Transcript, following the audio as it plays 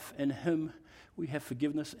life. In him we have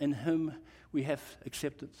forgiveness. In him we have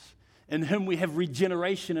acceptance. In him we have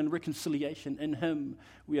regeneration and reconciliation. In him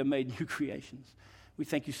we are made new creations. We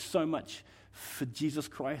thank you so much for Jesus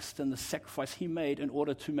Christ and the sacrifice he made in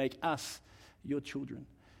order to make us your children.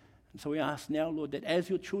 And so we ask now, Lord, that as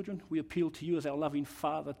your children, we appeal to you as our loving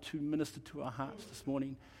Father to minister to our hearts this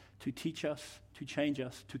morning, to teach us, to change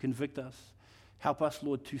us, to convict us. Help us,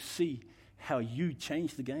 Lord, to see how you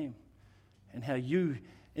changed the game and how you,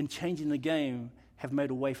 in changing the game, have made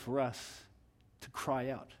a way for us to cry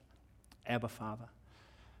out, Abba, Father.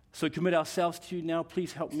 So we commit ourselves to you now.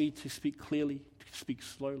 Please help me to speak clearly, to speak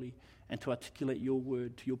slowly, and to articulate your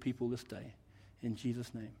word to your people this day. In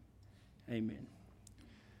Jesus' name, amen.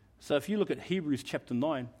 So if you look at Hebrews chapter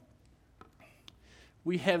 9,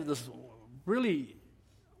 we have this really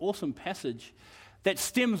awesome passage that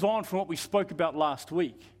stems on from what we spoke about last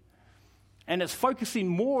week. And it's focusing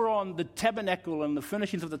more on the tabernacle and the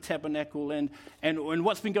furnishings of the tabernacle and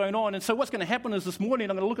what's been going on. And so what's going to happen is this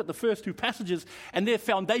morning I'm going to look at the first two passages, and they're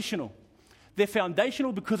foundational. They're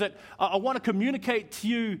foundational because I want to communicate to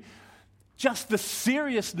you just the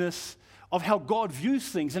seriousness of how God views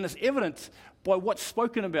things, and it's evident by what's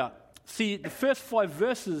spoken about. See, the first 5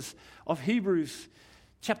 verses of Hebrews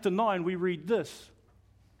chapter 9, we read this.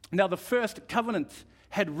 Now, the first covenant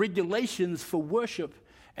had regulations for worship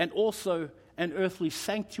and also an earthly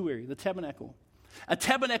sanctuary, the tabernacle. A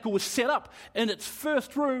tabernacle was set up in its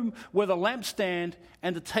first room with a lampstand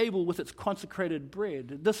and a table with its consecrated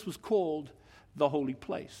bread. This was called the holy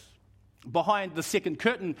place. Behind the second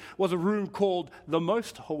curtain was a room called the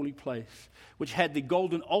most holy place, which had the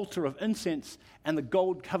golden altar of incense and the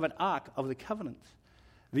gold-covered ark of the covenant.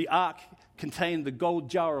 The ark contained the gold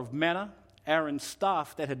jar of manna, Aaron's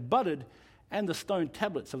staff that had budded, and the stone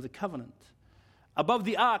tablets of the covenant. Above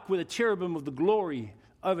the ark were the cherubim of the glory,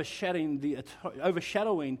 overshadowing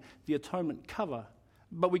the atonement cover.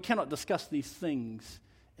 But we cannot discuss these things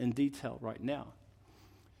in detail right now.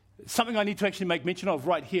 Something I need to actually make mention of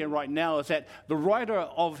right here, right now, is that the writer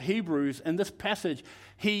of Hebrews, in this passage,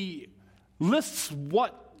 he lists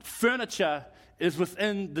what furniture is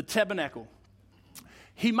within the tabernacle.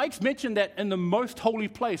 He makes mention that in the most holy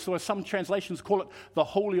place, or as some translations call it, the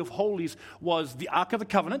Holy of Holies, was the Ark of the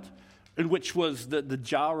Covenant, in which was the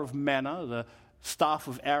jar of manna, the staff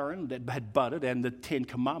of Aaron that had budded, and the 10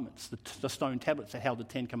 Commandments, the stone tablets that held the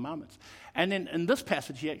 10 Commandments. And then in this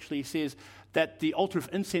passage, he actually says that the altar of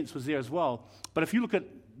incense was there as well. But if you look at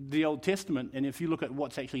the Old Testament, and if you look at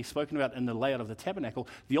what's actually spoken about in the layout of the tabernacle,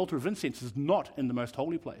 the altar of incense is not in the most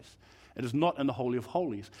holy place. It is not in the Holy of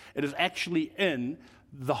Holies. It is actually in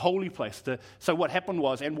the holy place. So what happened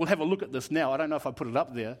was, and we'll have a look at this now. I don't know if I put it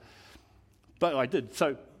up there, but I did.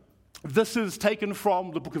 So this is taken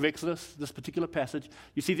from the book of Exodus, this particular passage.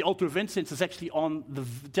 You see the altar of incense is actually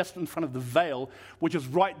just in front of the veil, which is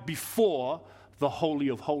right before the Holy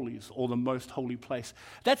of Holies, or the most holy place.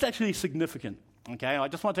 That's actually significant, okay? I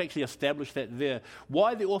just want to actually establish that there.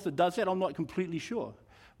 Why the author does that, I'm not completely sure.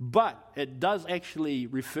 But it does actually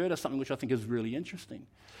refer to something which I think is really interesting.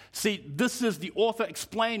 See, this is the author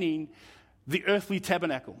explaining the earthly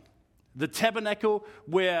tabernacle. The tabernacle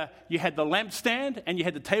where you had the lampstand and you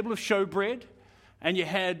had the table of showbread and you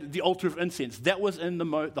had the altar of incense. That was in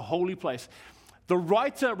the holy place. The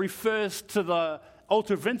writer refers to the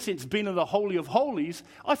altar of incense being in the Holy of Holies,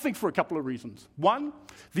 I think for a couple of reasons. One,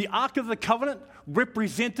 the Ark of the Covenant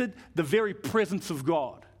represented the very presence of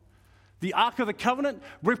God. The Ark of the Covenant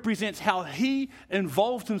represents how he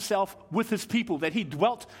involved himself with his people, that he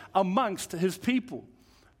dwelt amongst his people.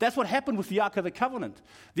 That's what happened with the Ark of the Covenant.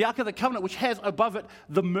 The Ark of the Covenant, which has above it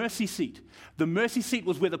the mercy seat. The mercy seat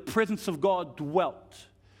was where the presence of God dwelt.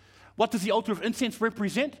 What does the altar of incense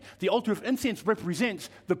represent? The altar of incense represents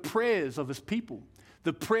the prayers of his people.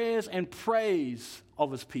 The prayers and praise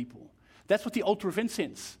of his people. That's what the altar of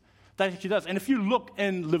incense that actually does. And if you look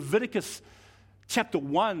in Leviticus chapter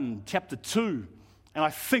 1, chapter 2, and I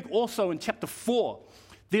think also in chapter 4,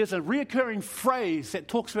 there's a reoccurring phrase that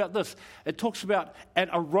talks about this. It talks about an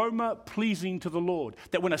aroma pleasing to the Lord.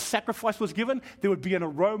 That when a sacrifice was given, there would be an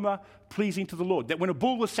aroma pleasing to the Lord. That when a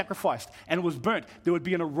bull was sacrificed and it was burnt, there would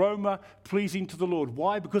be an aroma pleasing to the Lord.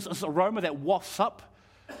 Why? Because it's an aroma that wafts up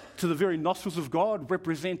to the very nostrils of God,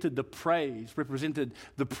 represented the praise, represented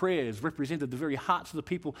the prayers, represented the very hearts of the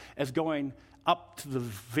people as going up to the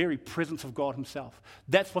very presence of God himself.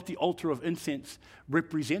 That's what the altar of incense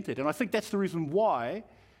represented. And I think that's the reason why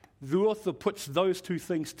the author puts those two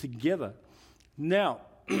things together. Now,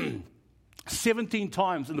 17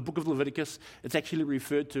 times in the book of Leviticus, it's actually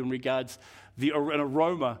referred to in regards an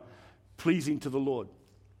aroma pleasing to the Lord,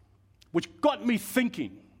 which got me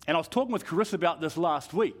thinking. And I was talking with Carissa about this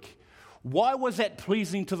last week. Why was that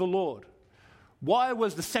pleasing to the Lord? Why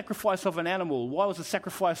was the sacrifice of an animal? Why was the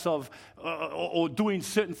sacrifice of or doing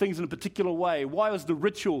certain things in a particular way? Why was the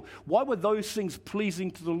ritual? Why were those things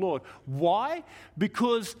pleasing to the Lord? Why?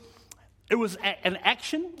 Because it was an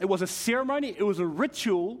action, it was a ceremony, it was a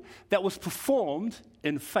ritual that was performed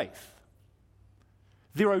in faith.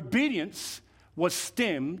 Their obedience was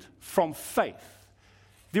stemmed from faith.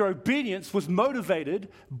 Their obedience was motivated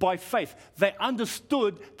by faith. They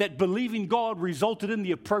understood that believing God resulted in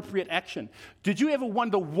the appropriate action. Did you ever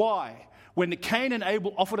wonder why, when Cain and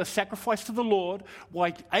Abel offered a sacrifice to the Lord,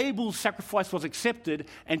 why Abel's sacrifice was accepted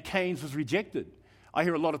and Cain's was rejected? I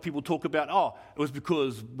hear a lot of people talk about, it was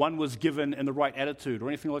because one was given in the right attitude or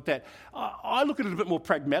anything like that. I look at it a bit more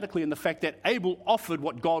pragmatically in the fact that Abel offered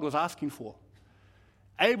what God was asking for.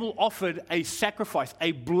 Abel offered a sacrifice,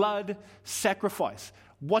 a blood sacrifice.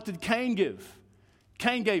 What did Cain give?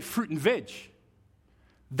 Cain gave fruit and veg.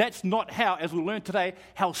 That's not how, as we'll learn today,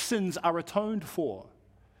 how sins are atoned for.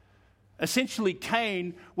 Essentially,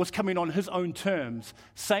 Cain was coming on his own terms,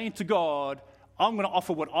 saying to God, I'm going to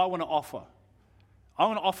offer what I want to offer. I'm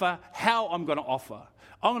going to offer how I'm going to offer.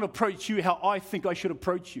 I'm going to approach you how I think I should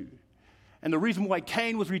approach you. And the reason why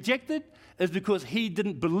Cain was rejected is because he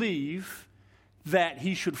didn't believe that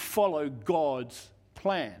he should follow God's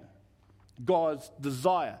plan, God's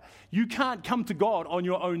desire. You can't come to God on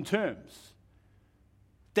your own terms.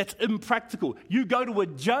 That's impractical. You go to a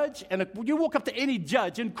judge, and you walk up to any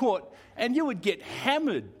judge in court, and you would get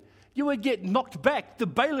hammered. You would get knocked back. The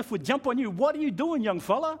bailiff would jump on you. What are you doing, young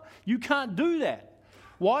fella? You can't do that.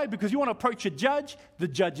 Why? Because you want to approach a judge, the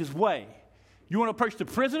judge's way. You want to approach the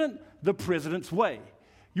president's way.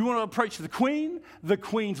 You want to approach the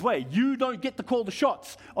queen's way. You don't get to call the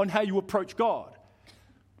shots on how you approach God.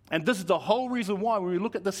 And this is the whole reason why, when we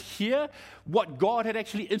look at this here, what God had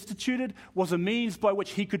actually instituted was a means by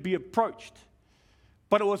which he could be approached.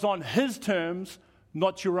 But it was on his terms,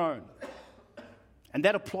 not your own. And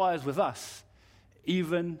that applies with us,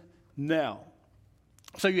 even now.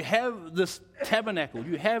 So you have this tabernacle,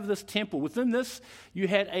 you have this temple. Within this, you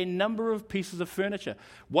had a number of pieces of furniture.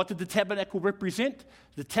 What did the tabernacle represent?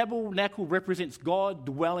 The tabernacle represents God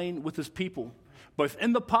dwelling with his people, both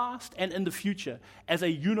in the past and in the future, as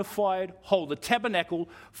a unified whole. The tabernacle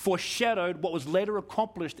foreshadowed what was later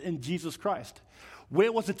accomplished in Jesus Christ.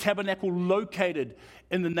 Where was the tabernacle located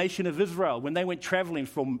in the nation of Israel when they went traveling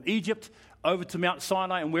from Egypt over to Mount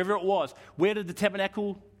Sinai and wherever it was? Where did the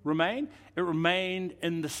tabernacle remain? It remained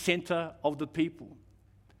in the center of the people.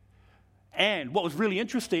 And what was really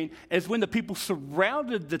interesting is when the people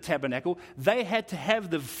surrounded the tabernacle, they had to have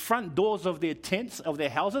the front doors of their tents, of their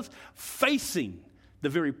houses, facing the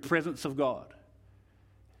very presence of God.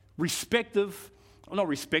 Not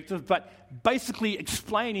respective, but basically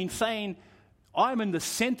explaining, saying, I'm in the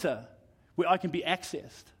center where I can be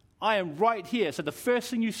accessed. I am right here. So the first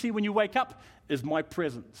thing you see when you wake up is my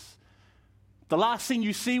presence. The last thing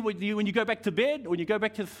you see when you go back to bed, when you go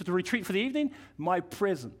back to the retreat for the evening, my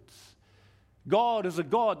presence. God is a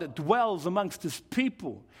God that dwells amongst his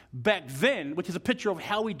people back then, which is a picture of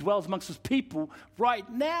how he dwells amongst his people right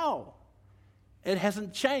now. It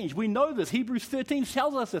hasn't changed. We know this. Hebrews 13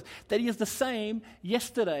 tells us this, that he is the same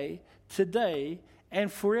yesterday, today, and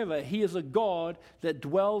forever. He is a God that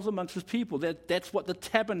dwells amongst his people. That's what the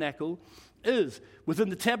tabernacle is. Within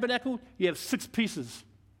the tabernacle, you have 6 pieces.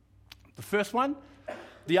 The first one,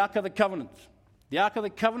 the Ark of the Covenant. The Ark of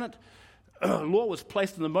the Covenant law was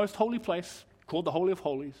placed in the most holy place, called the Holy of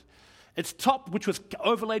Holies. Its top, which was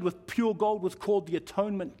overlaid with pure gold, was called the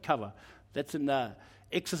atonement cover. That's in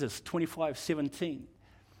Exodus 25:17.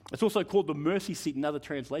 It's also called the mercy seat in other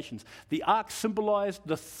translations. The ark symbolized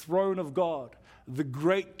the throne of God, the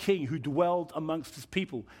great king who dwelled amongst his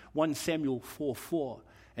people, 1 Samuel 4:4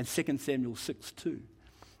 and 2 Samuel 6:2.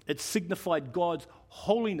 It signified God's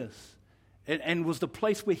holiness and was the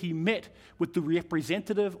place where he met with the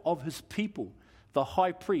representative of his people, the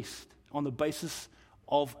high priest, on the basis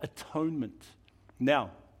of atonement. Now,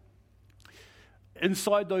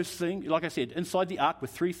 inside those things, like I said, inside the ark were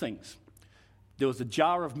 3 things. There was a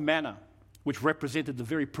jar of manna, which represented the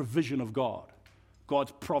very provision of God,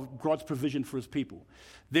 God's provision for his people.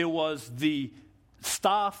 There was the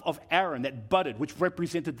staff of Aaron that budded, which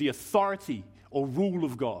represented the authority or rule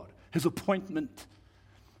of God, his appointment.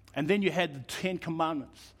 And then you had the 10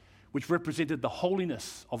 Commandments, which represented the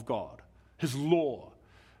holiness of God, his law.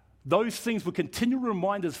 Those things were continual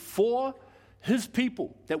reminders for his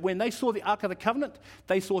people that when they saw the Ark of the Covenant,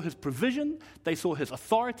 they saw his provision, they saw his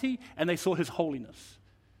authority, and they saw his holiness.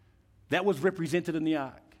 That was represented in the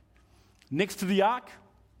ark. Next to the ark,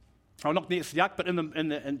 Oh, not next to the ark, but in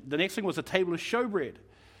the next thing was a table of showbread.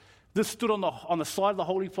 This stood on the side of the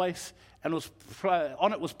holy place, and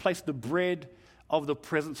on it was placed the bread of the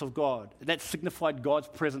presence of God. That signified God's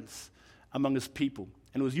presence among his people.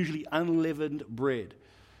 And it was usually unleavened bread.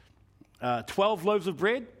 12 loaves of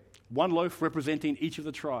bread, one loaf representing each of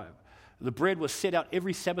the tribe. The bread was set out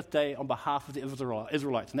every Sabbath day on behalf of the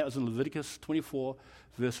Israelites. And that was in Leviticus 24,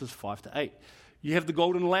 verses 5 to 8. You have the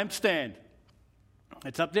golden lampstand.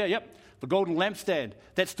 It's up there, yep. The golden lampstand.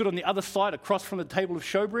 That stood on the other side across from the table of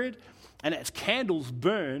showbread. And its candles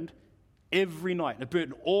burned every night. It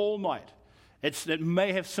burned all night. It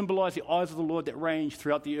may have symbolized the eyes of the Lord that range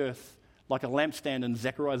throughout the earth like a lampstand in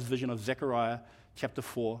Zechariah's vision of Zechariah chapter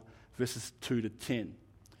 4, verses 2 to 10.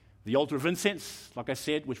 The altar of incense, like I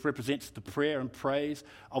said, which represents the prayer and praise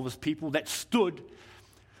of his people, that stood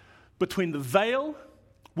between the veil,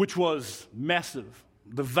 which was massive.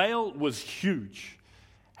 The veil was huge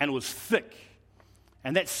and it was thick.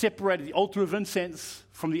 And that separated the altar of incense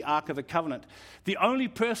from the Ark of the Covenant. The only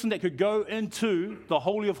person that could go into the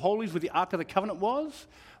Holy of Holies where the Ark of the Covenant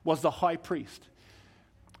was the high priest.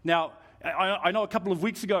 Now, I know a couple of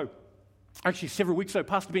weeks ago, actually several weeks ago,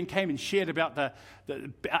 Pastor Ben came and shared about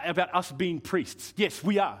about us being priests. Yes,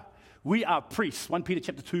 we are. We are priests. 1 Peter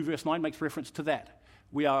chapter 2, verse 9 makes reference to that.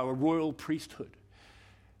 We are a royal priesthood.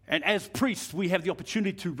 And as priests, we have the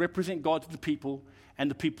opportunity to represent God to the people and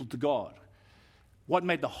the people to God. What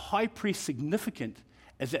made the high priest significant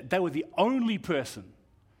is that they were the only person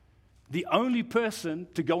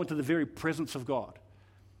to go into the very presence of God.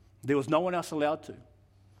 There was no one else allowed to.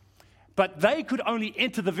 But they could only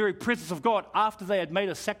enter the very presence of God after they had made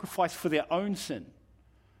a sacrifice for their own sin.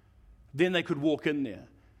 Then they could walk in there.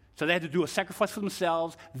 So they had to do a sacrifice for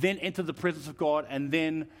themselves, then enter the presence of God, and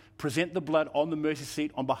then present the blood on the mercy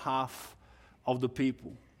seat on behalf of the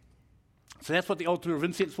people. So that's what the altar of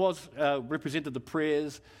incense was, represented the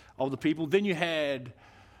prayers of the people. Then you had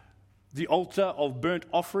the altar of burnt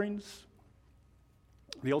offerings.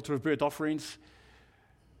 The altar of burnt offerings,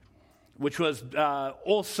 which was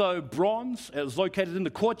also bronze. It was located in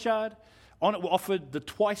the courtyard. On it were offered the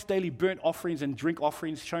twice daily burnt offerings and drink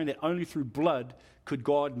offerings, showing that only through blood could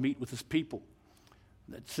God meet with his people.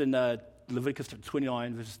 That's in Leviticus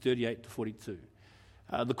 29, verses 38 to 42.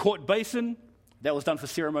 The court basin, that was done for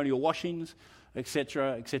ceremonial washings,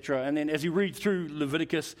 etc., etc. And then as you read through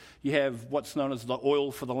Leviticus, you have what's known as the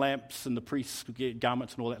oil for the lamps and the priests'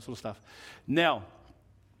 garments and all that sort of stuff. Now,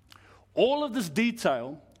 all of this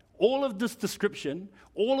detail, all of this description,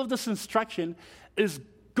 all of this instruction is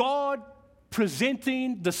God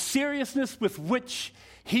presenting the seriousness with which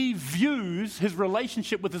he views his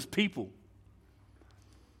relationship with his people.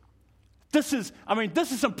 This is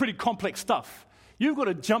some pretty complex stuff. You've got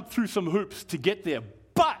to jump through some hoops to get there.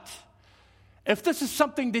 But if this is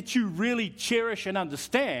something that you really cherish and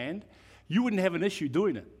understand, you wouldn't have an issue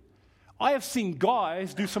doing it. I have seen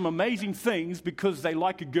guys do some amazing things because they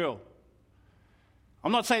like a girl.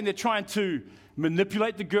 I'm not saying they're trying to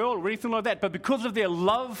manipulate the girl or anything like that, but because of their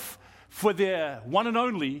love for their one and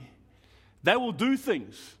only, they will do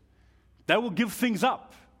things. They will give things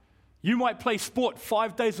up. You might play sport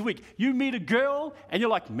 5 days a week. You meet a girl and you're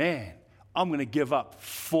like, man, I'm going to give up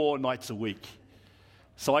 4 nights a week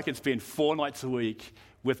so I can spend 4 nights a week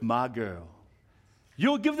with my girl.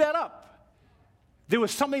 You'll give that up. There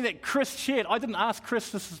was something that Chris shared. I didn't ask Chris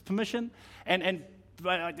this permission, and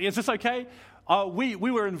is this okay? We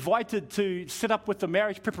were invited to sit up with the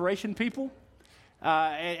marriage preparation people,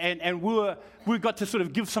 and we got to sort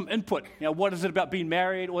of give some input. You know, what is it about being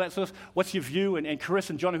married, all that sort of, what's your view? And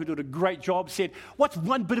Chris and Johnny, who did a great job, said, what's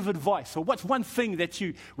one bit of advice, or what's one thing that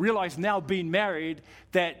you realize now being married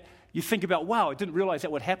that you think about, wow, I didn't realize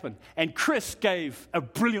that would happen. And Chris gave a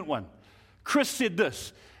brilliant one. Chris said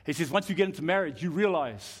this. He says, once you get into marriage, you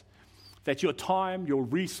realize that your time, your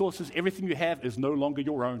resources, everything you have is no longer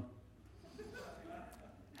your own.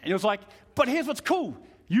 And he was like, but here's what's cool.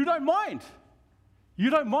 You don't mind. You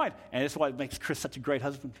don't mind. And that's why it makes Chris such a great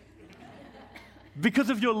husband. Because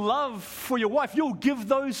of your love for your wife, you'll give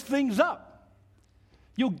those things up.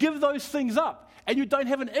 You'll give those things up. And you don't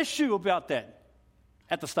have an issue about that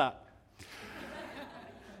at the start.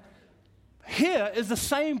 Here is the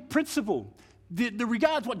same principle. The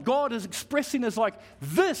regards what God is expressing is like,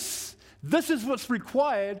 this is what's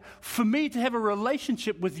required for me to have a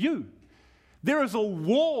relationship with you. There is a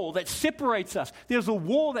wall that separates us. There's a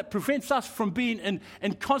wall that prevents us from being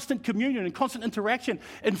in constant communion, in constant interaction,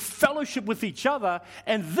 in fellowship with each other.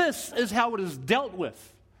 And this is how it is dealt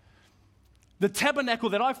with. The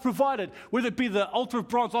tabernacle that I've provided, whether it be the altar of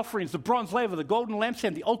bronze offerings, the bronze laver, the golden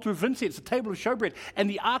lampstand, the altar of incense, the table of showbread, and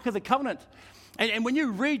the Ark of the Covenant, And when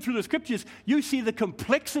you read through the scriptures, you see the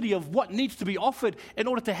complexity of what needs to be offered in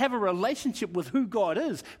order to have a relationship with who God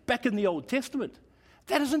is back in the Old Testament.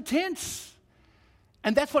 That is intense.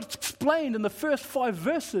 And that's what's explained in the first 5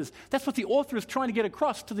 verses. That's what the author is trying to get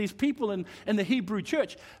across to these people in the Hebrew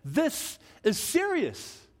church. This is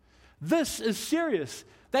serious. This is serious.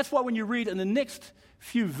 That's why when you read in the next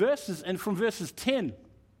few verses, and from verses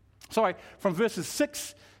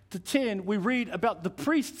 6 to 10, we read about the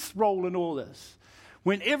priest's role in all this.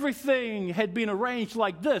 When everything had been arranged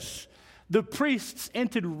like this, the priests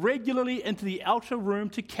entered regularly into the outer room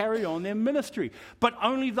to carry on their ministry. But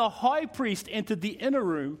only the high priest entered the inner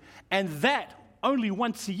room, and that only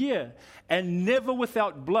once a year, and never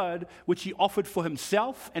without blood, which he offered for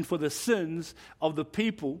himself and for the sins of the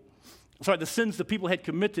people. The sins the people had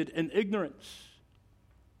committed in ignorance.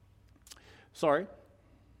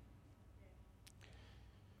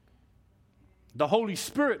 The Holy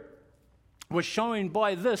Spirit was showing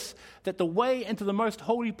by this that the way into the most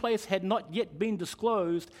holy place had not yet been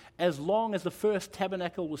disclosed as long as the first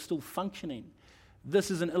tabernacle was still functioning.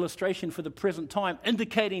 This is an illustration for the present time,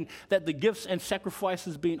 indicating that the gifts and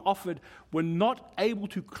sacrifices being offered were not able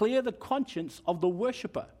to clear the conscience of the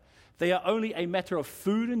worshipper. They are only a matter of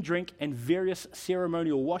food and drink and various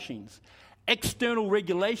ceremonial washings. External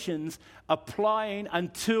regulations applying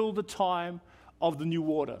until the time of the new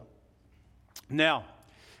order. Now,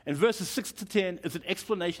 in verses 6 to 10 is an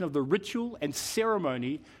explanation of the ritual and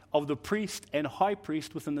ceremony of the priest and high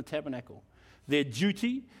priest within the tabernacle, their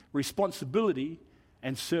duty, responsibility,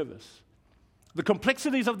 and service. The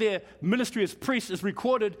complexities of their ministry as priests is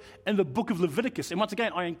recorded in the book of Leviticus. And once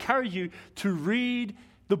again, I encourage you to read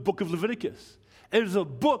the book of Leviticus. It is a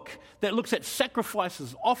book that looks at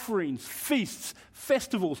sacrifices, offerings, feasts,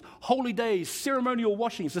 festivals, holy days, ceremonial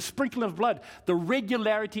washings, the sprinkling of blood, the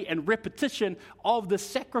regularity and repetition of the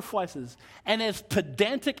sacrifices. And as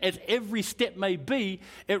pedantic as every step may be,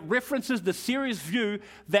 it references the serious view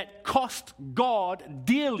that cost God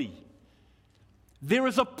dearly. There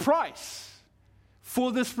is a price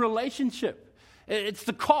for this relationship. It's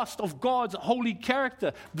the cost of God's holy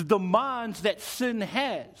character, the demands that sin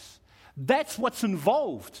has. That's what's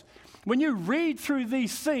involved. When you read through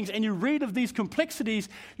these things and you read of these complexities,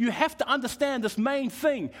 you have to understand this main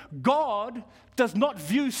thing. God does not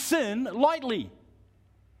view sin lightly.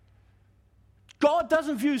 God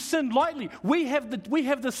doesn't view sin lightly. We have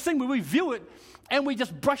this thing where we view it and we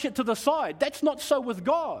just brush it to the side. That's not so with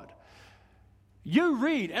God. You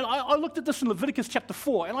read, and I looked at this in Leviticus chapter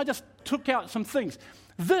 4, and I just took out some things.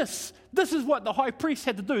 This is what the high priest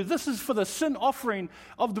had to do. This is for the sin offering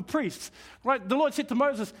of the priests. Right? The Lord said to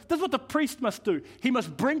Moses, this is what the priest must do. He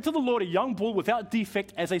must bring to the Lord a young bull without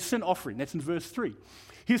defect as a sin offering. That's in verse 3.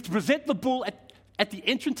 He is to present the bull at the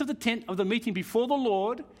entrance of the tent of the meeting before the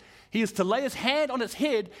Lord. He is to lay his hand on its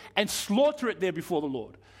head and slaughter it there before the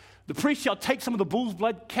Lord. The priest shall take some of the bull's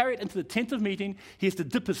blood, carry it into the tent of meeting. He is to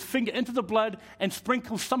dip his finger into the blood and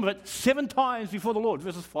sprinkle some of it 7 times before the Lord.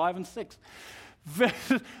 Verses 5 and 6.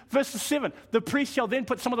 Verse 7. The priest shall then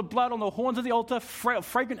put some of the blood on the horns of the altar,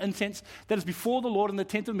 fragrant incense that is before the Lord in the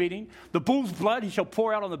tent of meeting. The bull's blood he shall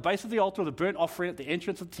pour out on the base of the altar of the burnt offering at the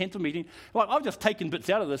entrance of the tent of meeting. I've just taken bits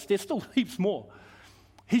out of this. There's still heaps more.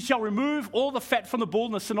 He shall remove all the fat from the bull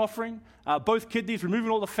in the sin offering, both kidneys,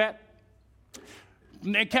 removing all the fat.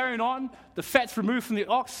 And carrying on, the fat's removed from the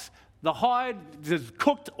ox, the hide is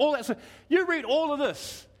cooked, all that stuff. You read all of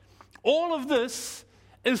this. All of this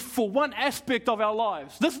is for one aspect of our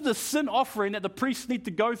lives. This is the sin offering that the priests need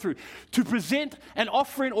to go through. To present an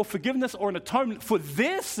offering or forgiveness or an atonement for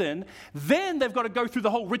their sin, then they've got to go through the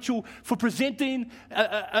whole ritual for presenting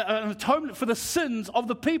an atonement for the sins of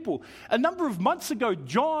the people. A number of months ago,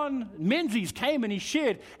 John Menzies came and he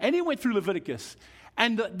shared, and he went through Leviticus.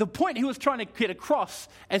 And the point he was trying to get across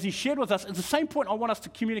as he shared with us is the same point I want us to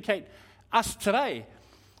communicate us today,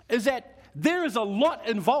 is that there is a lot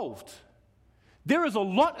involved. There is a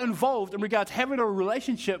lot involved in regards to having a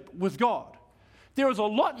relationship with God. There is a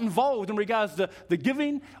lot involved in regards to the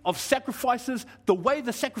giving of sacrifices, the way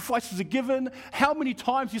the sacrifices are given, how many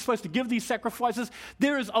times you're supposed to give these sacrifices.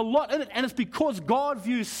 There is a lot in it, and it's because God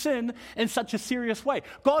views sin in such a serious way.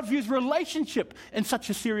 God views relationship in such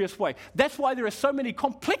a serious way. That's why there are so many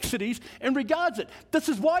complexities in regards to it. This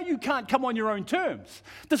is why you can't come on your own terms.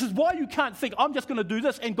 This is why you can't think, I'm just going to do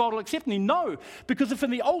this and God will accept me. No, because if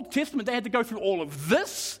in the Old Testament they had to go through all of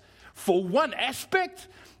this for one aspect,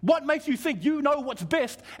 what makes you think you know what's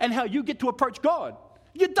best and how you get to approach God?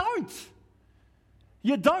 You don't.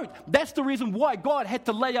 You don't. That's the reason why God had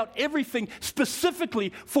to lay out everything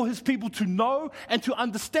specifically for his people to know and to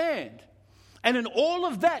understand. And in all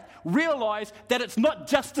of that, realize that it's not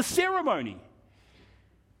just a ceremony.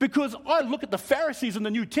 Because I look at the Pharisees in the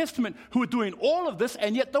New Testament who were doing all of this,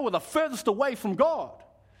 and yet they were the furthest away from God.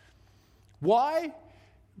 Why?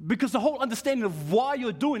 Because the whole understanding of why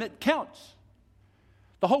you're doing it counts.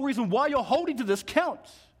 The whole reason why you're holding to this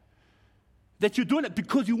counts. That you're doing it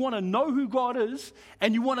because you want to know who God is,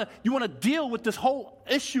 and you want to deal with this whole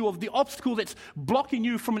issue of the obstacle that's blocking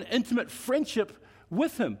you from an intimate friendship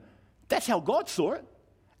with Him. That's how God saw it,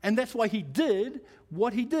 and that's why He did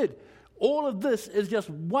what He did. All of this is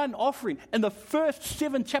just one offering. In the first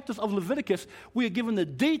 7 chapters of Leviticus, we are given the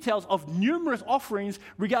details of numerous offerings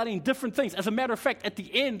regarding different things. As a matter of fact, at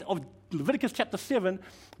the end of Leviticus chapter 7,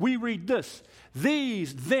 we read this.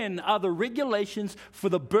 These then are the regulations for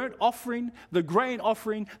the burnt offering, the grain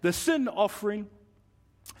offering, the sin offering,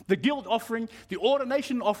 the guilt offering, the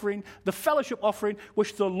ordination offering, the fellowship offering,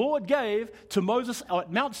 which the Lord gave to Moses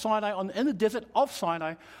at Mount Sinai in the desert of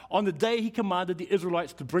Sinai on the day He commanded the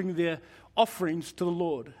Israelites to bring their offerings to the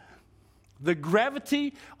Lord. The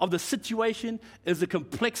gravity of the situation is the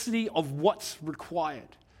complexity of what's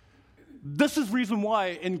required. This is the reason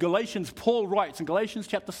why in Galatians, Paul writes in Galatians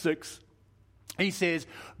chapter 6, he says,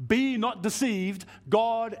 "Be not deceived,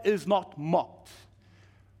 God is not mocked.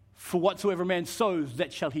 For whatsoever man sows,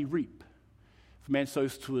 that shall he reap. If a man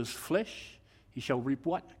sows to his flesh, he shall reap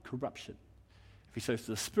what? Corruption. If he sows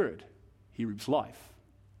to the Spirit, he reaps life."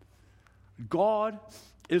 God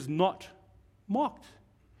is not mocked.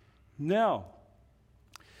 Now,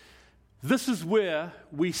 this is where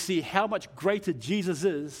we see how much greater Jesus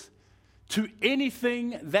is to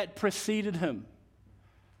anything that preceded Him.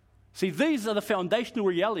 See, these are the foundational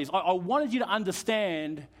realities. I wanted you to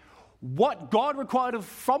understand what God required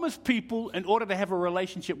from His people in order to have a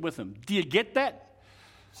relationship with Him. Do you get that?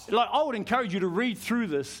 Like, I would encourage you to read through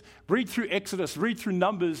this, read through Exodus, read through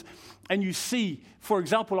Numbers, and you see, for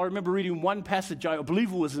example, I remember reading one passage, I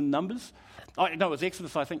believe it was in Numbers. No, it was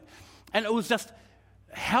Exodus, I think. And it was just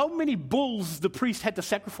how many bulls the priest had to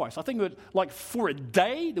sacrifice. I think it was like for a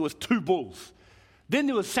day, there was 2 bulls. Then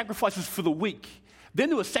there was sacrifices for the week. Then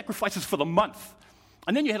there were sacrifices for the month.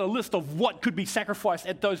 And then you had a list of what could be sacrificed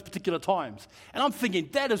at those particular times. And I'm thinking,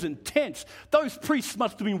 that is intense. Those priests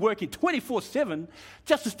must have been working 24/7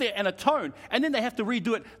 just to stay and atone. And then they have to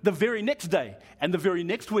redo it the very next day, and the very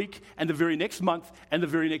next week, and the very next month, and the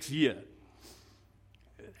very next year.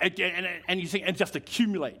 And you see, it just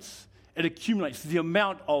accumulates. It accumulates the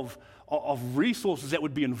amount of resources that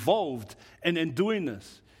would be involved in doing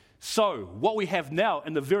this. So what we have now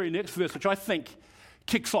in the very next verse, which I think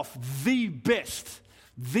kicks off the best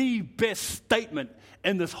statement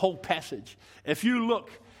in this whole passage. If you look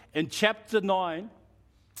in chapter 9,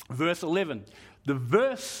 verse 11, the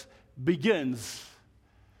verse begins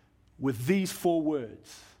with these 4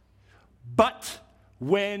 words. But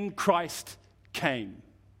when Christ came.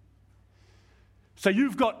 So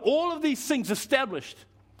you've got all of these things established.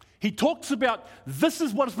 He talks about this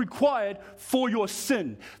is what is required for your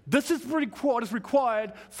sin. This is what is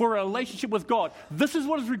required for a relationship with God. This is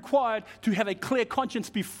what is required to have a clear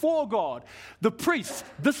conscience before God. The priests,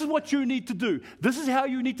 this is what you need to do. This is how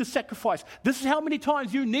you need to sacrifice. This is how many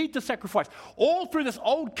times you need to sacrifice. All through this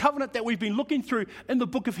old covenant that we've been looking through in the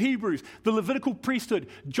book of Hebrews, the Levitical priesthood,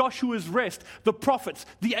 Joshua's rest, the prophets,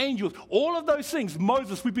 the angels, all of those things,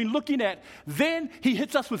 Moses, we've been looking at. Then he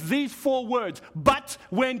hits us with these 4 words, but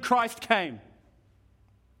when Christ came.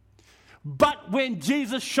 But when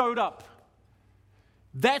Jesus showed up,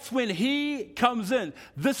 that's when He comes in.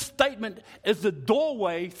 This statement is the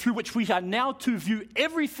doorway through which we are now to view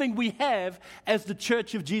everything we have as the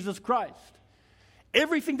church of Jesus Christ.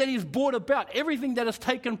 Everything that He's brought about, everything that has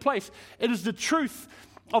taken place. It is the truth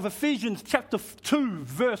of Ephesians chapter 2,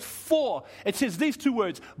 verse 4. It says these 2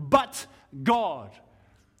 words, but God,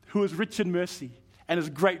 who is rich in mercy and His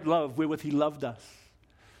great love wherewith He loved us.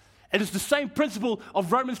 It is the same principle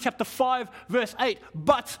of Romans chapter 5, verse 8.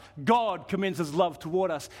 But God commends His love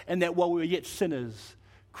toward us, and that while we were yet sinners,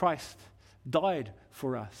 Christ died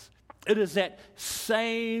for us. It is that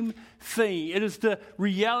same thing. It is the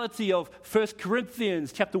reality of 1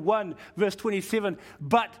 Corinthians chapter 1, verse 27.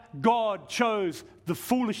 But God chose the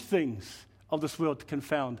foolish things of this world to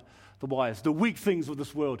confound the wise, the weak things of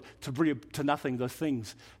this world to bring to nothing those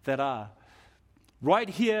things that are. Right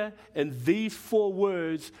here in these 4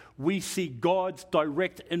 words, we see God's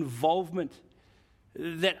direct involvement.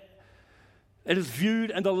 That it is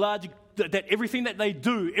viewed in the larger, that everything that they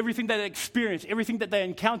do, everything that they experience, everything that they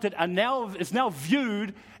encountered is now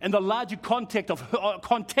viewed in the larger context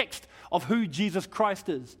of who Jesus Christ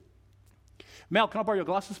is. Mel, can I borrow your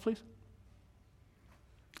glasses, please?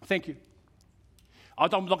 Thank you.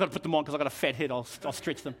 I'm not going to put them on because I've got a fat head. I'll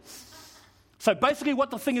stretch them. So basically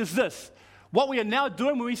what the thing is this. What we are now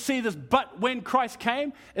doing when we see this, but when Christ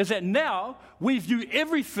came, is that now we view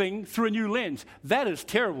everything through a new lens. That is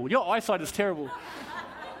terrible. Your eyesight is terrible.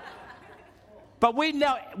 But we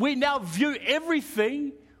now view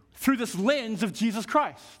everything through this lens of Jesus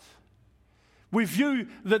Christ. We view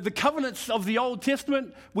the covenants of the Old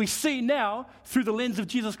Testament, we see now through the lens of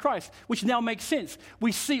Jesus Christ, which now makes sense.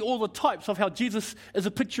 We see all the types of how Jesus is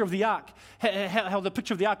a picture of the ark, how the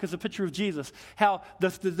picture of the ark is a picture of Jesus, how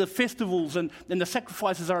the festivals and the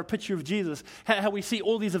sacrifices are a picture of Jesus, how we see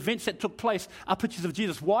all these events that took place are pictures of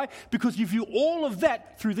Jesus. Why? Because you view all of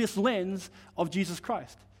that through this lens of Jesus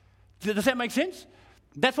Christ. Does that make sense?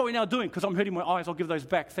 That's what we're now doing. Because I'm hurting my eyes, I'll give those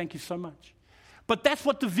back. Thank you so much. But that's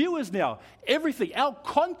what the view is now. Everything, our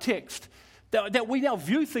context that we now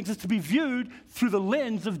view things is to be viewed through the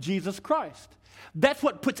lens of Jesus Christ. That's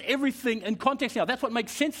what puts everything in context now. That's what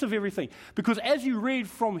makes sense of everything. Because as you read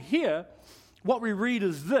from here, what we read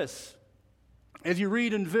is this. As you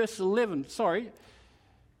read in verse 11,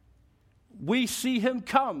 we see him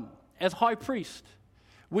come as high priest.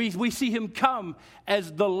 We see him come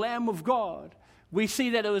as the Lamb of God. We see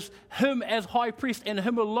that it was him as high priest, and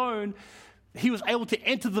him alone. He was able to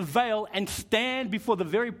enter the veil and stand before the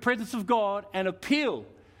very presence of God and appeal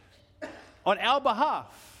on our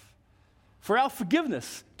behalf for our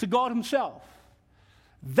forgiveness to God himself.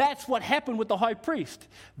 That's what happened with the high priest.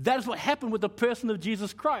 That is what happened with the person of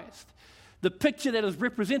Jesus Christ. The picture that is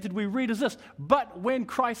represented, we read, is this: but when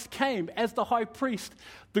Christ came as the high priest,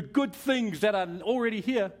 the good things that are already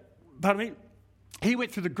here, he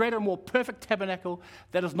went through the greater and more perfect tabernacle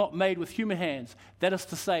that is not made with human hands. That is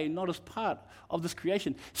to say, not as part of this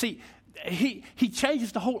creation. See, he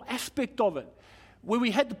changes the whole aspect of it. Where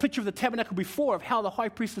we had the picture of the tabernacle before of how the high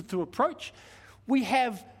priest is to approach, we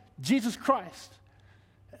have Jesus Christ.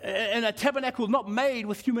 And a tabernacle not made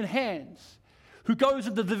with human hands, who goes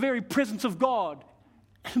into the very presence of God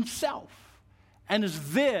himself and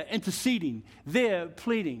is there interceding, there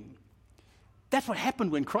pleading. That's what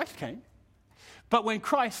happened when Christ came. But when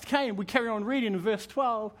Christ came, we carry on reading in verse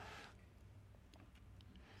 12.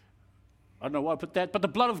 I don't know why I put that. But the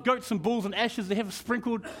blood of goats and bulls and ashes they have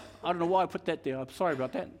sprinkled. I don't know why I put that there. I'm sorry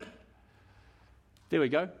about that. There we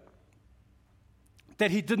go.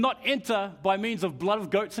 That he did not enter by means of blood of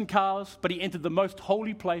goats and calves, but he entered the most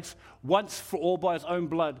holy place once for all by his own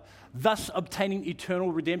blood, thus obtaining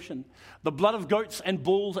eternal redemption. The blood of goats and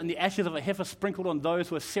bulls and the ashes of a heifer sprinkled on those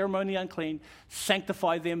who are ceremonially unclean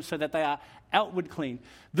sanctify them so that they are outward clean.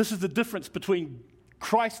 This is the difference between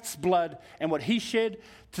Christ's blood and what he shed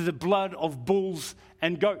to the blood of bulls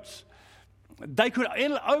and goats. They could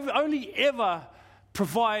only ever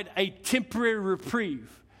provide a temporary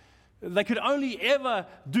reprieve. They could only ever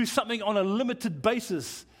do something on a limited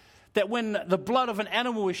basis. That when the blood of an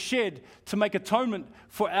animal was shed to make atonement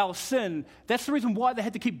for our sin, that's the reason why they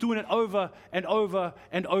had to keep doing it over and over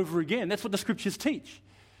and over again. That's what the scriptures teach.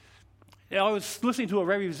 I was listening to a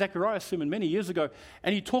Ravi Zacharias sermon many years ago,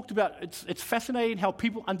 and he talked about, it's fascinating how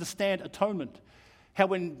people understand atonement. How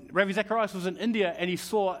when Ravi Zacharias was in India and he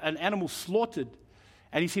saw an animal slaughtered,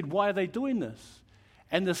 and he said, why are they doing this?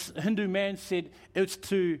 And this Hindu man said,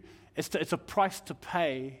 it's a price to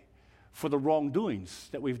pay for the wrongdoings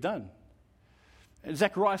that we've done. And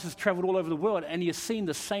Zacharias has traveled all over the world, and he has seen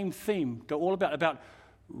the same theme go all about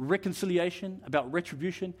reconciliation, about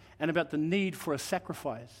retribution, and about the need for a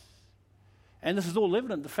sacrifice. And this is all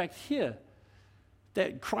evident, the fact here,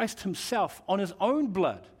 that Christ himself, on his own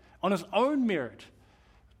blood, on his own merit,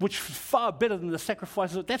 which is far better than the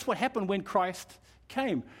sacrifices, that's what happened when Christ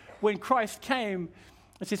came. When Christ came,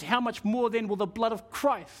 it says, how much more then will the blood of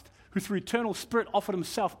Christ, who through eternal Spirit offered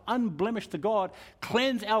himself unblemished to God,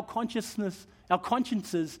 cleanse our consciences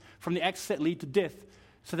from the acts that lead to death,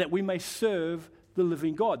 so that we may serve the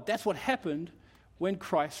living God. That's what happened when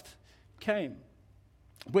Christ came.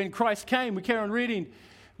 When Christ came, we carry on reading,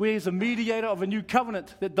 where he is a mediator of a new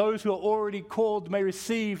covenant, that those who are already called may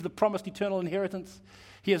receive the promised eternal inheritance.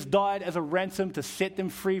 He has died as a ransom to set them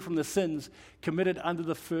free from the sins committed under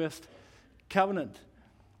the first covenant.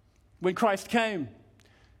 When Christ came,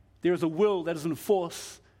 there is a will that is in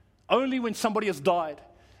force only when somebody has died.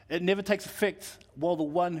 It never takes effect while the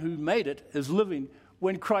one who made it is living.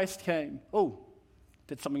 When Christ came,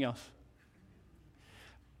 that's something else.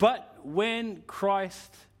 But when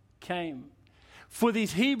Christ came, for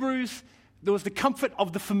these Hebrews, there was the comfort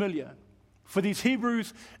of the familiar. For these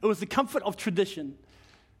Hebrews, it was the comfort of tradition.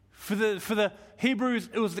 For the Hebrews,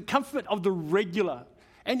 it was the comfort of the regular.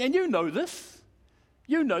 And you know this.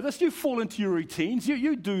 You know this. You fall into your routines.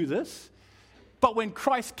 You do this. But when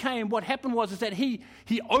Christ came, what happened was that he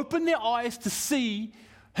opened their eyes to see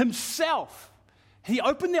himself. He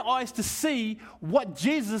opened their eyes to see what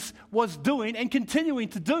Jesus was doing and continuing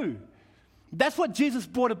to do. That's what Jesus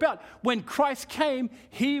brought about. When Christ came,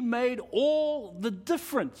 he made all the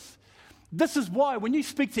difference. This is why when you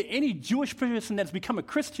speak to any Jewish person that's become a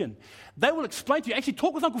Christian, they will explain to you, actually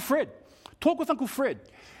talk with Uncle Fred. Talk with Uncle Fred.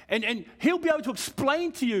 And he'll be able to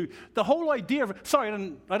explain to you the whole idea of, sorry,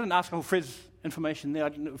 I didn't ask Uncle Fred's information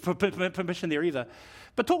there, for permission there either.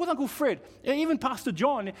 But talk with Uncle Fred, even Pastor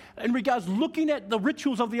John, in regards looking at the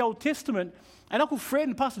rituals of the Old Testament. And Uncle Fred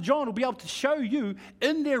and Pastor John will be able to show you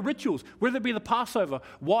in their rituals, whether it be the Passover,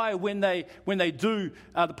 why when they do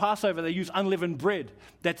the Passover, they use unleavened bread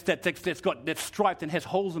that's striped and has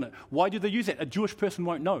holes in it. Why do they use that? A Jewish person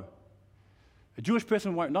won't know. A Jewish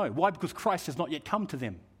person won't know. Why? Because Christ has not yet come to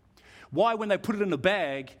them. Why, when they put it in a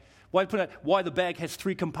bag, why the bag has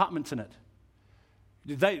 3 compartments in it?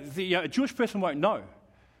 A Jewish person won't know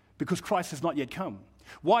because Christ has not yet come.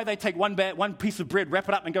 Why they take one piece of bread, wrap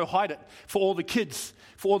it up, and go hide it for all the kids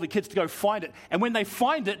to go find it. And when they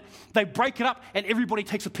find it, they break it up, and everybody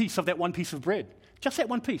takes a piece of that one piece of bread. Just that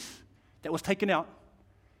one piece that was taken out,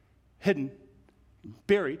 hidden,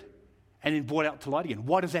 buried, and then brought out to light again.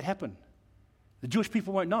 Why does that happen? The Jewish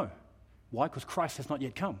people won't know. Why? Because Christ has not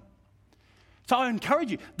yet come. So I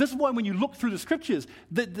encourage you, this is why when you look through the scriptures,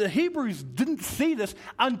 the Hebrews didn't see this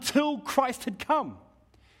until Christ had come.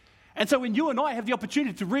 And so when you and I have the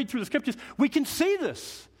opportunity to read through the scriptures, we can see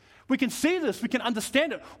this. We can see this. We can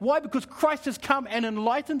understand it. Why? Because Christ has come and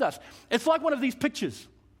enlightened us. It's like one of these pictures.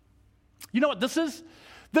 You know what this is?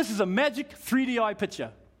 This is a magic 3D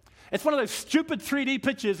picture. It's one of those stupid 3D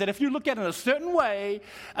pictures that if you look at it in a certain way,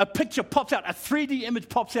 a picture pops out, a 3D image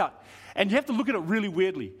pops out. And you have to look at it really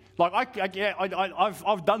weirdly. Like,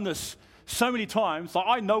 I've done this so many times, so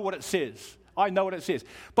I know what it says. I know what it says.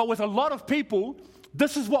 But with a lot of people,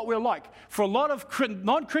 this is what we're like. For a lot of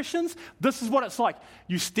non-Christians, this is what it's like.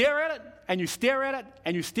 You stare at it, and you stare at it,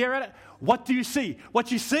 and you stare at it. What do you see?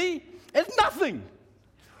 What you see is nothing.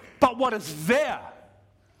 But what is there?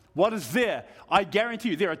 What is there? I guarantee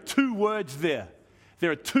you, there are 2 words there.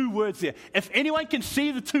 There are 2 words there. If anyone can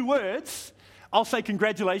see the 2 words, I'll say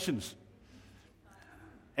congratulations.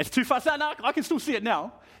 It's too fast. No, I can still see it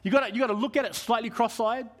now. You got to look at it slightly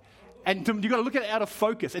cross-eyed, and you got to look at it out of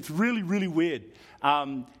focus. It's really, really weird.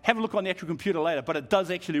 Have a look on the actual computer later, but it does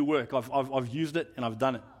actually work. I've used it and I've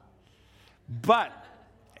done it. But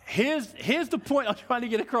here's the point I'm trying to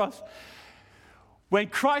get across. When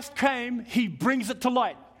Christ came, he brings it to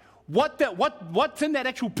light. What's in that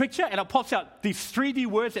actual picture? And it pops out these 3D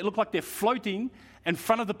words that look like they're floating in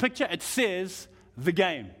front of the picture. It says the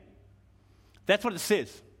game. That's what it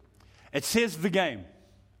says. It says the game.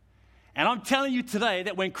 And I'm telling you today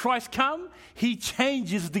that when Christ comes, he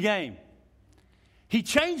changes the game. He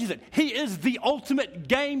changes it. He is the ultimate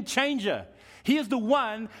game changer. He is the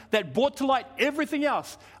one that brought to light everything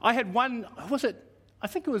else. I had one, it wasn't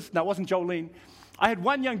Jolene. I had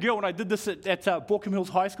one young girl when I did this at Borkham Hills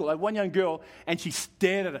High School. I had one young girl, and she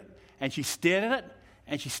stared at it, and she stared at it,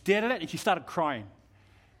 and she stared at it, and she started crying.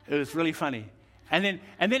 It was really funny. And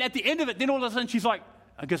then at the end of it, then all of a sudden she's like,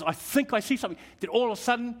 I guess, I think I see something. Then all of a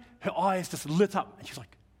sudden, her eyes just lit up, and she's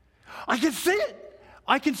like, I can see it.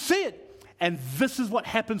 I can see it. And this is what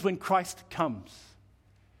happens when Christ comes.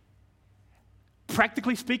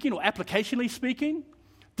 Practically speaking, or applicationally speaking,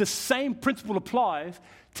 the same principle applies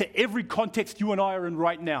to every context you and I are in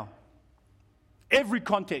right now. Every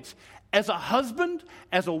context. As a husband,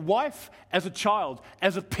 as a wife, as a child,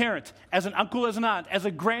 as a parent, as an uncle, as an aunt, as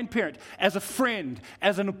a grandparent, as a friend,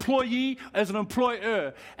 as an employee, as an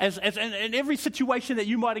employer, as in every situation that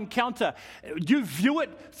you might encounter, you view it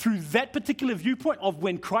through that particular viewpoint of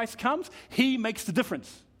when Christ comes, he makes the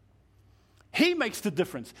difference. He makes the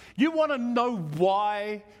difference. You want to know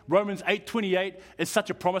why Romans 8:28 is such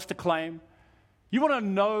a promise to claim? You want to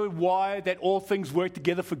know why that all things work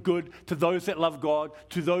together for good to those that love God,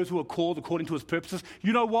 to those who are called according to his purposes?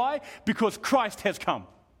 You know why? Because Christ has come.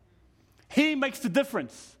 He makes the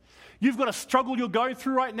difference. You've got a struggle you're going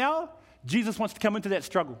through right now. Jesus wants to come into that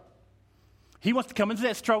struggle. He wants to come into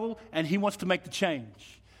that struggle, and he wants to make the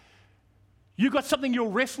change. You've got something you're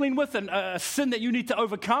wrestling with, and a sin that you need to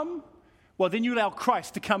overcome. Well, then you allow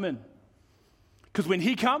Christ to come in. Because when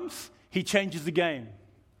he comes, he changes the game.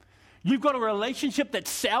 You've got a relationship that's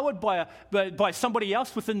soured by somebody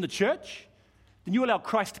else within the church, then you allow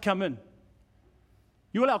Christ to come in.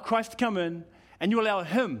 You allow Christ to come in, and you allow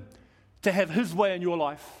him to have his way in your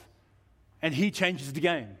life, and he changes the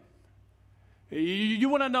game. You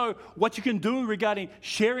want to know what you can do regarding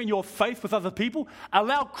sharing your faith with other people?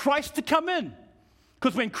 Allow Christ to come in.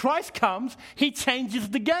 Because when Christ comes, he changes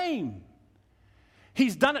the game.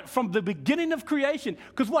 He's done it from the beginning of creation.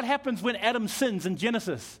 Because what happens when Adam sins in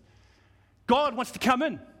Genesis? God wants to come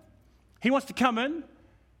in. He wants to come in.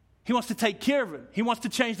 He wants to take care of it. He wants to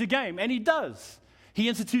change the game, and he does. He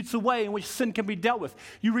institutes a way in which sin can be dealt with.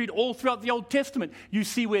 You read all throughout the Old Testament, you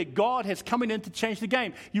see where God has come in to change the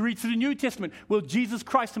game. You read through the New Testament, where Jesus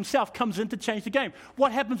Christ himself comes in to change the game.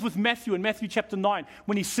 What happens with Matthew in Matthew chapter 9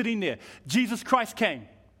 when he's sitting there? Jesus Christ came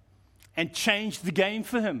and changed the game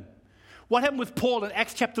for him. What happened with Paul in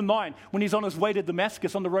Acts chapter 9 when he's on his way to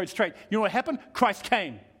Damascus on the road straight? You know what happened? Christ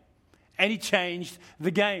came and he changed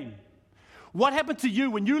the game. What happened to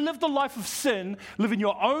you when you lived a life of sin, living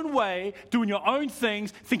your own way, doing your own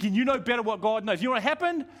things, thinking you know better what God knows? You know what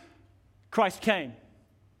happened? Christ came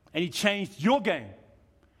and he changed your game.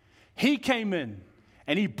 He came in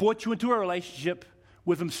and he brought you into a relationship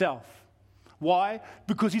with himself. Why?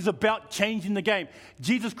 Because he's about changing the game.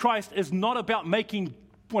 Jesus Christ is not about making,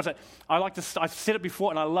 what's that? I've said it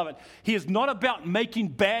before and I love it. He is not about making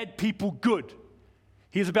bad people good.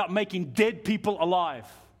 He is about making dead people alive.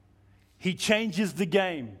 He changes the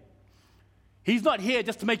game. He's not here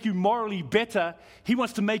just to make you morally better. He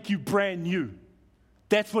wants to make you brand new.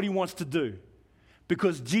 That's what he wants to do.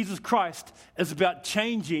 Because Jesus Christ is about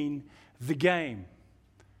changing the game.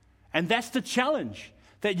 And that's the challenge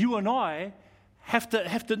that you and I have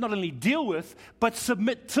to not only deal with, but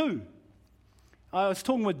submit to. I was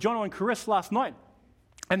talking with Jono and Chris last night,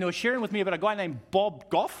 and they were sharing with me about a guy named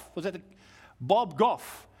Bob Goff. Bob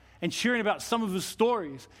Goff. And sharing about some of his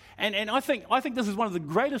stories. And I think this is one of the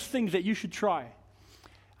greatest things that you should try.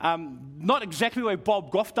 Not exactly the way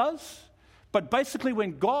Bob Goff does, but basically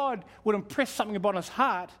when God would impress something upon his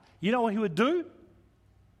heart, you know what he would do?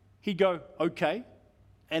 He'd go, okay,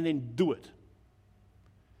 and then do it.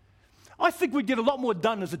 I think we'd get a lot more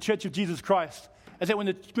done as the Church of Jesus Christ. Is that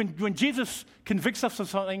when Jesus convicts us of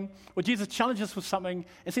something, or Jesus challenges us with something,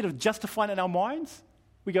 instead of justifying it in our minds,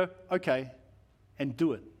 we go, okay, and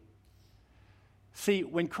do it. See,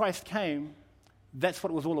 when Christ came, that's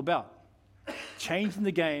what it was all about. Changing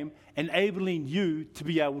the game, enabling you to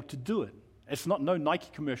be able to do it. It's not no Nike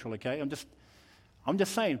commercial, okay? I'm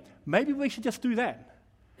just saying, maybe we should just do that.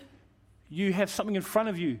 You have something in front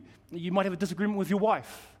of you. You might have a disagreement with your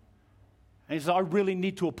wife. And he says, I really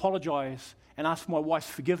need to apologize and ask for my wife's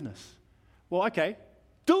forgiveness. Well, okay,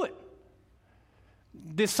 do it.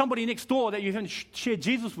 There's somebody next door that you haven't shared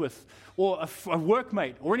Jesus with, or a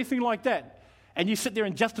workmate, or anything like that. And you sit there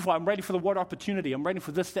and justify, I'm ready for the water opportunity, I'm ready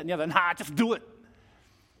for this, that, and the other. Nah, just do it.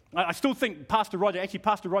 I still think Pastor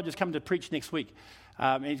Roger's coming to preach next week.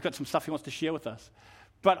 And he's got some stuff he wants to share with us.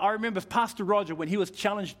 But I remember Pastor Roger, when he was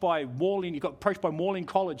challenged by Moreland, he got approached by Moreland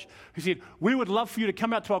College, who said, we would love for you to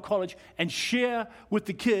come out to our college and share with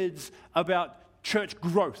the kids about church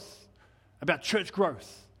growth.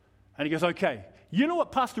 And he goes, okay. You know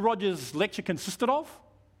what Pastor Roger's lecture consisted of?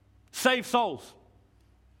 Save souls.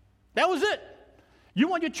 That was it. You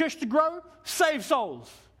want your church to grow? Save souls.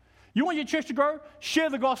 You want your church to grow? Share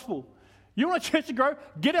the gospel. You want your church to grow?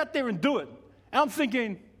 Get out there and do it. And I'm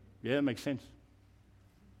thinking, yeah, that makes sense.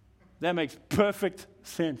 That makes perfect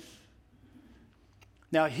sense.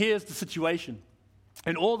 Now, here's the situation.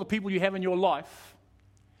 And all the people you have in your life,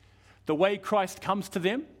 the way Christ comes to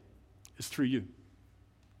them is through you.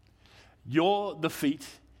 You're the feet,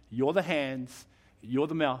 you're the hands, you're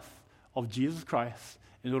the mouth of Jesus Christ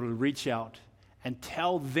in order to reach out and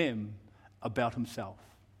tell them about himself.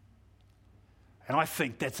 And I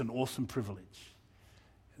think that's an awesome privilege.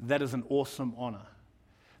 That is an awesome honor.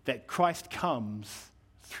 That Christ comes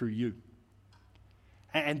through you.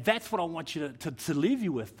 And that's what I want you to leave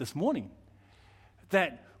you with this morning.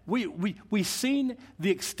 That we've seen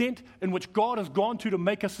the extent in which God has gone to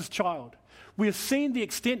make us his child. We have seen the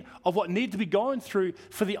extent of what needed to be going through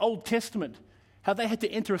for the Old Testament. How they had to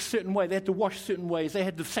enter a certain way, they had to wash certain ways, they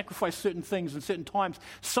had to sacrifice certain things in certain times,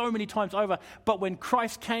 so many times over. But when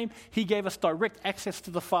Christ came, he gave us direct access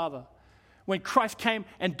to the Father. When Christ came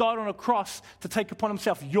and died on a cross to take upon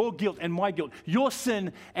himself your guilt and my guilt, your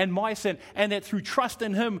sin and my sin, and that through trust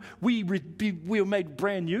in him, we are made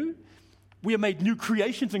brand new. We are made new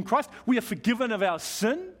creations in Christ. We are forgiven of our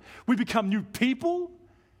sin. We become new people.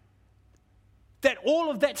 That all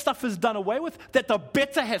of that stuff is done away with, that the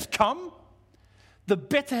better has come. The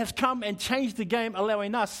better has come and changed the game,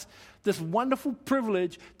 allowing us this wonderful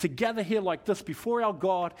privilege to gather here like this before our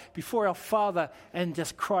God, before our Father, and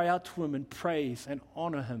just cry out to him and praise and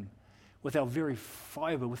honor him with our very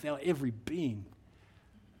fiber, with our every being.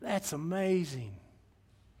 That's amazing.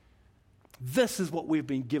 This is what we've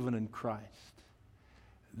been given in Christ.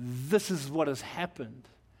 This is what has happened.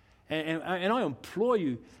 And I implore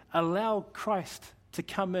you, allow Christ to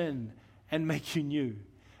come in and make you new.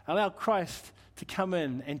 Allow Christ to come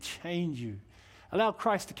in and change you. Allow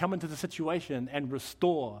Christ to come into the situation and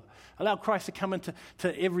restore. Allow Christ to come into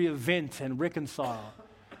every event and reconcile.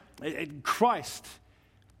 Christ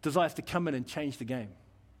desires to come in and change the game.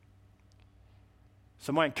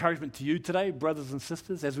 So my encouragement to you today, brothers and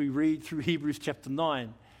sisters, as we read through Hebrews chapter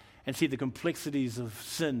 9 and see the complexities of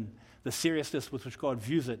sin, the seriousness with which God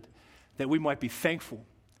views it, that we might be thankful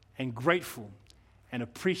and grateful and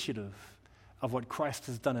appreciative of what Christ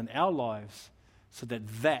has done in our lives, so that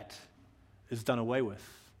that is done away with.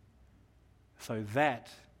 So that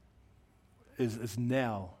is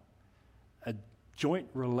now a joint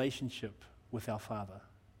relationship with our Father.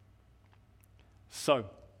 So,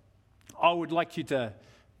 I would like you to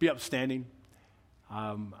be upstanding.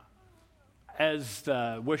 As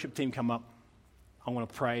the worship team come up, I want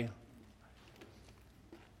to pray.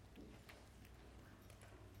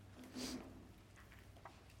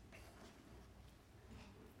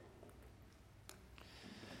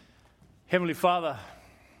 Heavenly Father,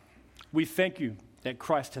 we thank you that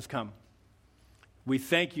Christ has come. We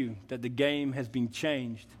thank you that the game has been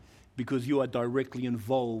changed because you are directly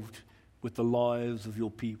involved with the lives of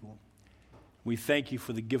your people. We thank you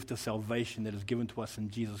for the gift of salvation that is given to us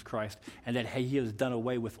in Jesus Christ, and that he has done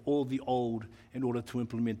away with all the old in order to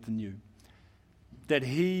implement the new. That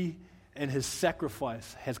he in his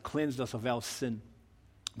sacrifice has cleansed us of our sin.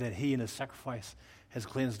 That he in his sacrifice has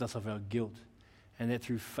cleansed us of our guilt. And that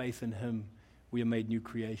through faith in him, we are made new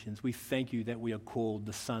creations. We thank you that we are called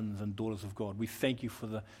the sons and daughters of God. We thank you for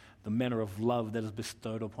the manner of love that is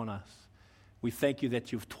bestowed upon us. We thank you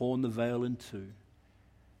that you've torn the veil in two,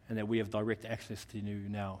 and that we have direct access to you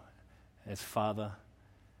now as Father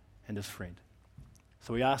and as friend.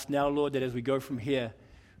 So we ask now, Lord, that as we go from here,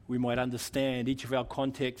 we might understand each of our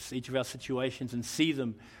contexts, each of our situations, and see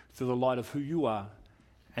them through the light of who you are,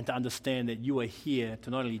 and to understand that you are here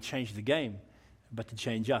to not only change the game, but to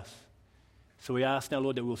change us. So we ask now,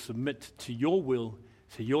 Lord, that we'll submit to your will,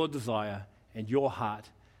 to your desire, and your heart,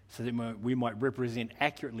 so that we might represent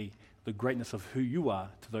accurately the greatness of who you are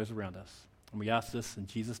to those around us. And we ask this in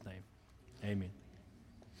Jesus' name. Amen.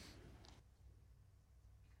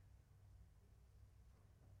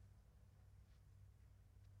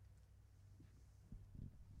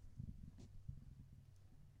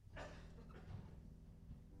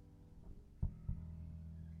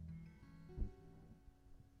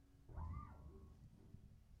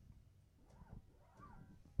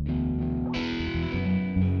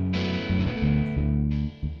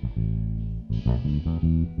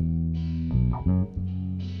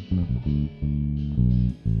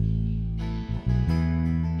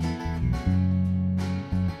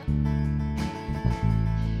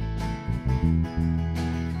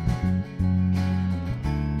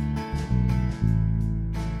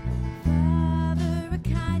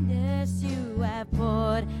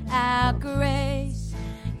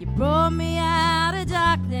 Brought me out of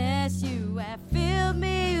darkness, you have filled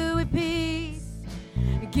me with peace.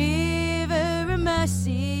 Giver of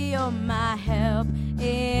mercy, you're my help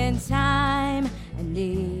in time of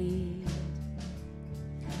need.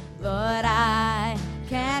 Lord, I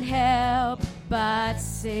can't help but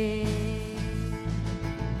sing.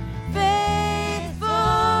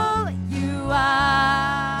 Faithful you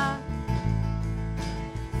are,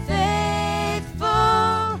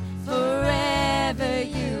 faithful forever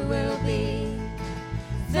you will be.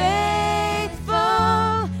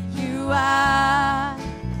 Faithful you are,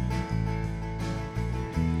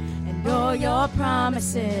 and all your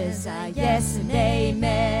promises are yes and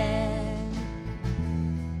amen.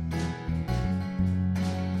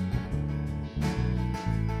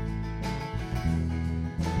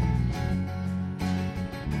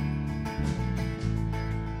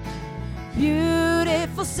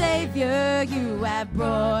 Beautiful Savior, you have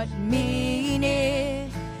brought me near.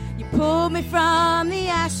 You pulled me from the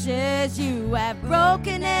ashes, you have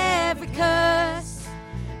broken every curse.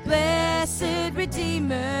 Blessed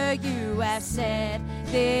Redeemer, you have set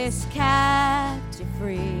this captive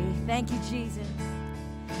free. Thank you, Jesus.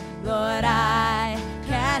 Lord, I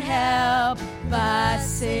can't help but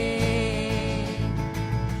sing.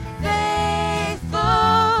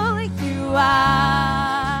 Faithful you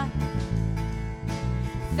are,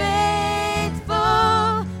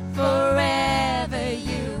 faithful forever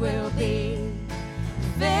you will be.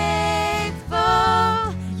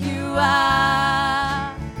 Faithful you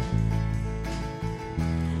are,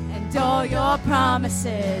 and all your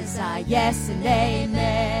promises are yes and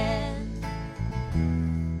amen.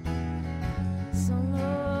 So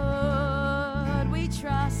Lord, we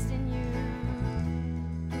trust in you.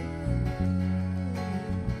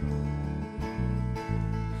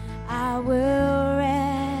 I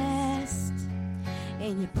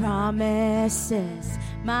promises.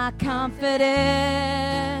 My confidence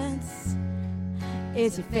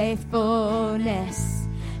is your faithfulness,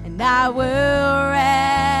 and I will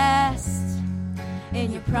rest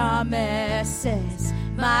in your promises.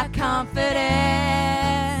 My confidence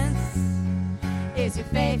is your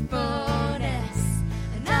faithfulness,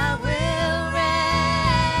 and I will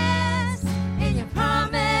rest in your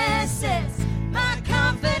promises. My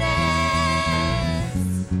confidence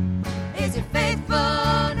is your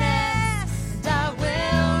faithfulness, and I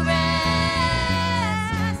will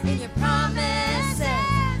rest in your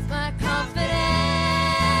promises. My confidence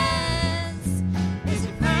is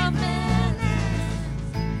your promise.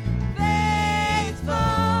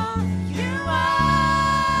 Faithful you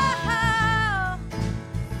are,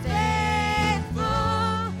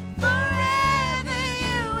 faithful forever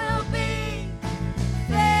you will be.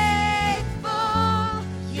 Faithful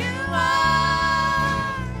you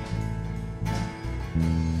are,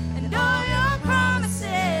 and all your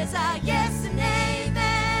promises are yes and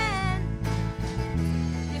amen.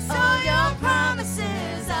 Yes, all your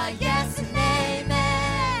promises are yes and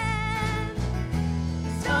amen.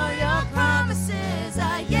 Yes, all your promises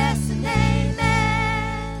are yes and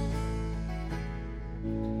amen.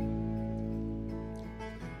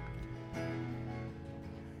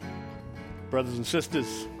 Brothers and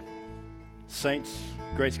sisters, saints,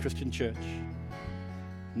 Grace Christian Church,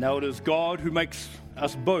 now it is God who makes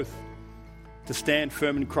us both to stand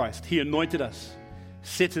firm in Christ. He anointed us,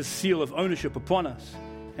 set his seal of ownership upon us,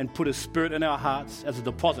 and put his spirit in our hearts as a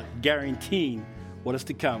deposit, guaranteeing what is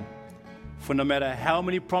to come. For no matter how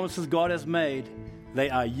many promises God has made, they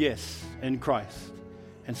are yes in Christ.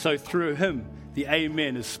 And so through him, the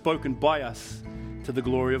amen is spoken by us to the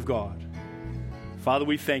glory of God. Father,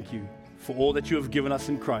 we thank you for all that you have given us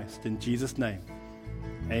in Christ. In Jesus' name,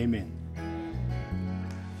 amen.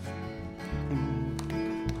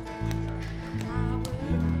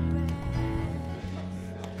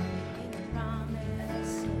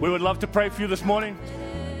 We would love to pray for you this morning.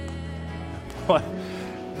 What?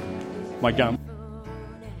 My gum.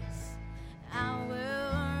 I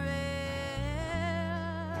will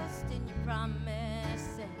rest in your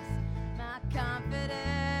promises. My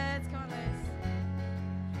confidence, come on, Liz,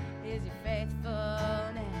 is your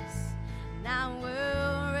faithfulness. And I will